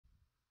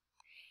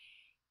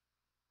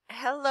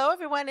Hello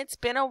everyone, it's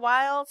been a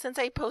while since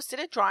I posted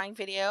a drawing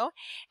video,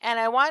 and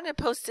I wanted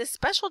to post this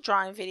special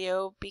drawing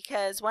video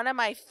because one of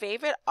my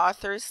favorite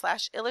authors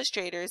slash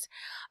illustrators,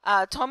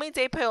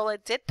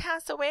 Tomiedrawing, did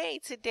pass away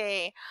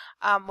today.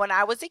 When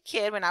I was a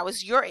kid, when I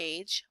was your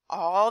age,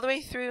 all the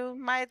way through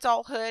my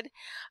adulthood,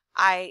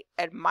 I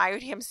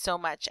admired him so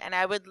much, and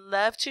I would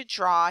love to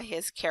draw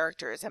his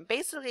characters. And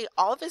basically,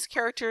 all of his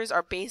characters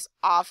are based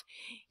off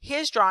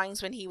his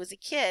drawings when he was a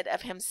kid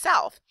of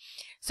himself.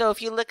 So if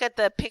you look at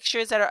the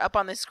pictures that are up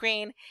on the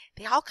screen,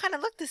 they all kind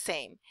of look the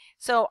same.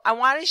 So I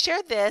want to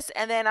share this,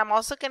 and then I'm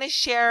also going to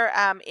share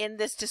in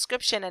this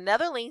description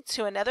another link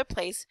to another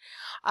place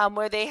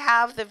where they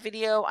have the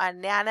video on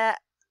Nana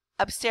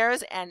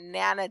upstairs and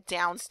Nana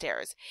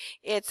downstairs.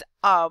 It's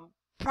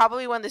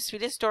probably one of the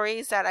sweetest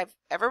stories that I've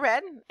ever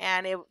read,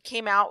 and it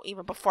came out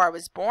even before I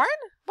was born.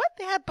 What?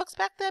 They had books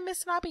back then,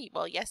 Miss Nobby?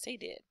 Well, yes, they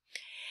did.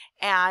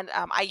 And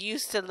I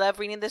used to love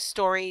reading this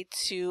story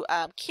to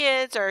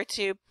kids or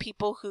to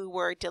people who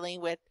were dealing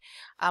with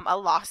a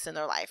loss in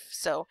their life.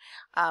 So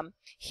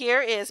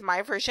here is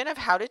my version of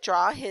how to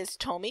draw his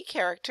Tomi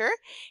character.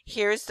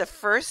 Here's the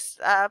first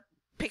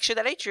picture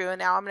that I drew, and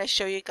now I'm going to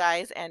show you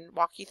guys and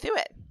walk you through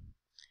it.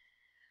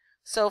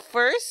 So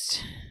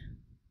first,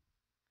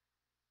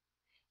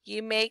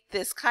 you make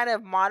this kind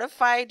of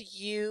modified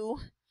U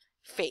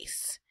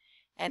face.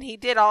 And he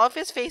did all of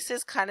his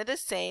faces kind of the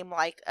same,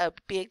 like a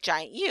big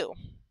giant U.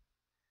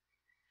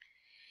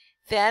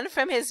 Then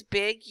from his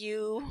big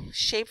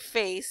U-shaped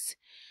face,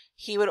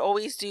 he would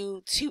always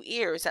do two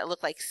ears that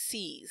look like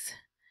C's.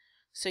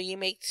 So you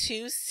make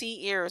two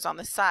C ears on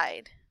the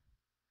side.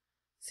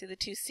 See the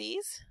two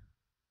C's?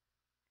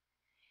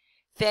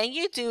 Then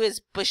you do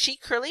his bushy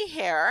curly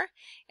hair,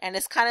 and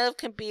this kind of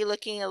can be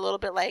looking a little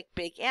bit like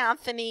Big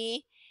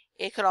Anthony.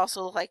 It could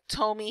also look like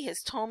Tomi,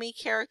 his Tomi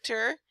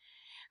character.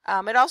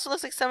 It also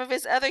looks like some of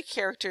his other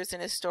characters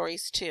in his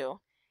stories too.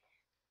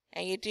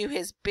 And you do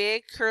his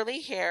big curly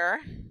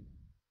hair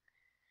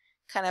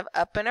kind of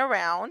up and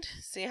around.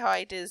 See how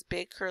I did his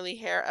big curly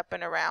hair up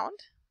and around?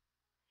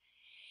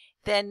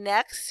 Then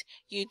next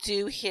you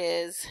do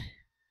his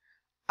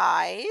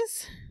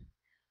eyes,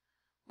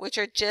 which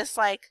are just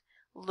like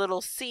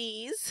little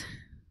C's.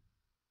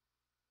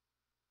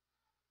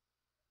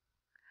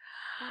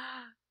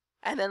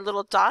 And then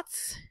little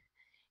dots.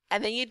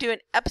 And then you do an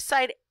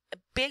upside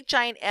big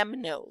giant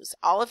M nose.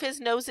 All of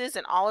his noses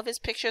and all of his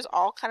pictures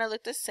all kind of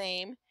look the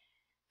same.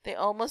 They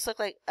almost look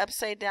like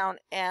upside down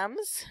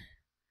M's.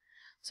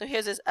 So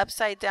here's his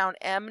upside down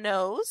M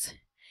nose.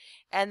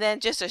 And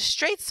then just a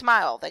straight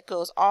smile that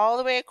goes all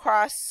the way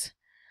across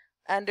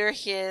under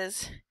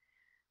his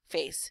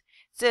face.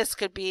 This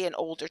could be an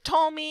older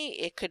Tomi.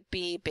 It could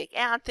be Big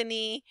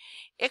Anthony.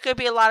 It could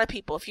be a lot of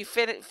people. If you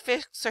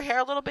fix her hair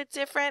a little bit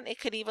different, it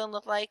could even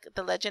look like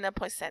the Legend of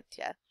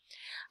Poinsettia.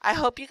 I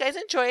hope you guys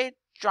enjoyed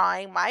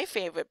drawing my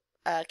favorite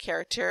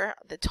character,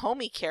 the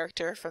Tomi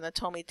character from the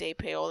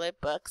Tomiedrawing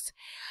books.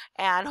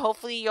 And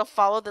hopefully you'll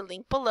follow the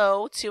link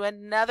below to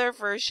another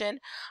version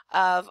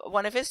of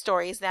one of his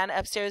stories, Nana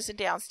Upstairs and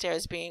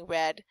Downstairs, being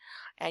read.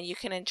 And you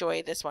can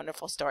enjoy this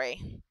wonderful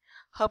story.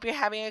 Hope you're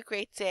having a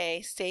great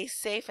day. Stay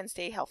safe and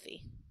stay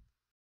healthy.